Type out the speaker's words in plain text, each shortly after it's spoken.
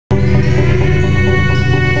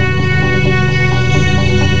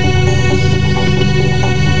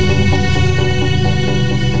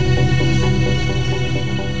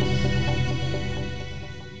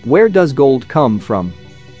Where does gold come from?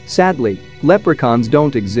 Sadly, leprechauns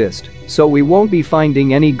don't exist, so we won't be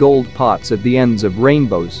finding any gold pots at the ends of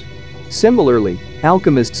rainbows. Similarly,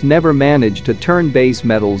 alchemists never manage to turn base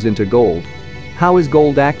metals into gold. How is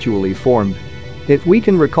gold actually formed? If we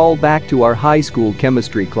can recall back to our high school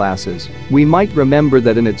chemistry classes, we might remember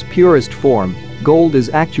that in its purest form, gold is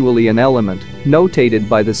actually an element, notated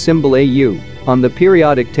by the symbol Au, on the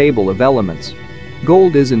periodic table of elements.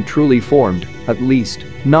 Gold isn't truly formed, at least,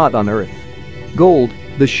 not on Earth. Gold,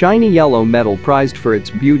 the shiny yellow metal prized for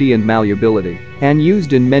its beauty and malleability, and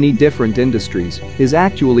used in many different industries, is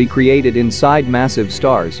actually created inside massive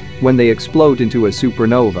stars when they explode into a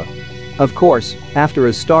supernova. Of course, after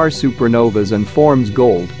a star supernovas and forms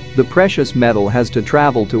gold, the precious metal has to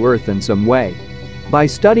travel to Earth in some way. By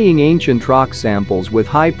studying ancient rock samples with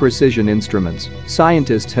high-precision instruments,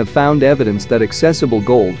 scientists have found evidence that accessible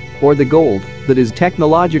gold, or the gold that is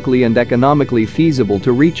technologically and economically feasible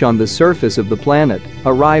to reach on the surface of the planet,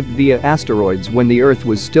 arrived via asteroids when the Earth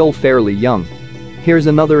was still fairly young. Here's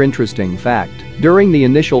another interesting fact. During the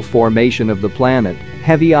initial formation of the planet,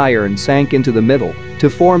 heavy iron sank into the middle to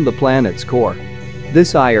form the planet's core.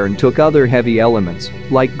 This iron took other heavy elements,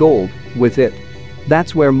 like gold, with it.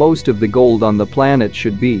 That's where most of the gold on the planet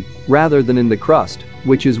should be, rather than in the crust,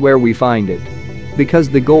 which is where we find it. Because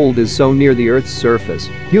the gold is so near the Earth's surface,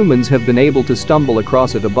 humans have been able to stumble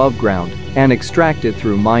across it above ground and extract it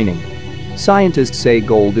through mining. Scientists say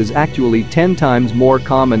gold is actually 10 times more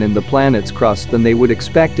common in the planet's crust than they would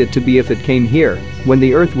expect it to be if it came here, when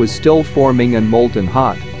the Earth was still forming and molten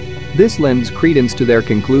hot. This lends credence to their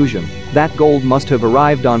conclusion that gold must have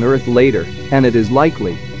arrived on Earth later, and it is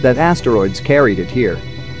likely that asteroids carried it here.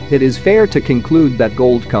 It is fair to conclude that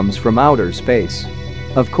gold comes from outer space.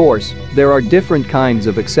 Of course, there are different kinds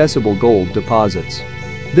of accessible gold deposits.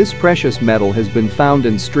 This precious metal has been found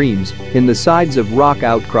in streams, in the sides of rock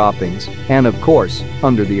outcroppings, and of course,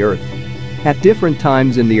 under the Earth. At different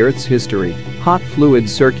times in the Earth's history, hot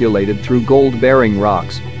fluids circulated through gold-bearing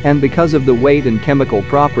rocks, and because of the weight and chemical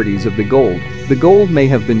properties of the gold may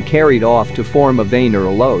have been carried off to form a vein or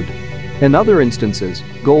a lode. In other instances,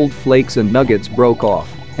 gold flakes and nuggets broke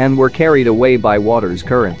off and were carried away by water's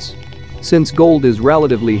currents. Since gold is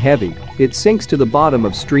relatively heavy, it sinks to the bottom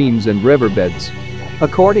of streams and riverbeds.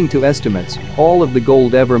 According to estimates, all of the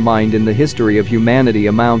gold ever mined in the history of humanity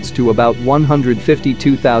amounts to about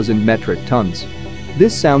 152,000 metric tons.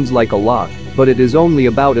 This sounds like a lot, but it is only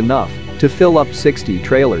about enough to fill up 60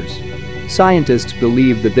 trailers. Scientists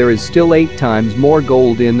believe that there is still 8 times more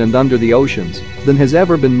gold in and under the oceans than has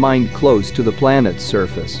ever been mined close to the planet's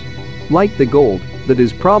surface. Like the gold that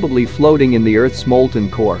is probably floating in the Earth's molten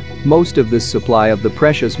core, most of this supply of the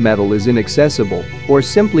precious metal is inaccessible or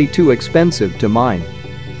simply too expensive to mine.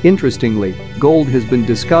 Interestingly, gold has been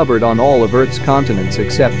discovered on all of Earth's continents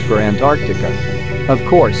except for Antarctica. Of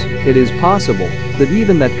course, it is possible that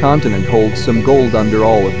even that continent holds some gold under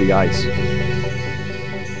all of the ice.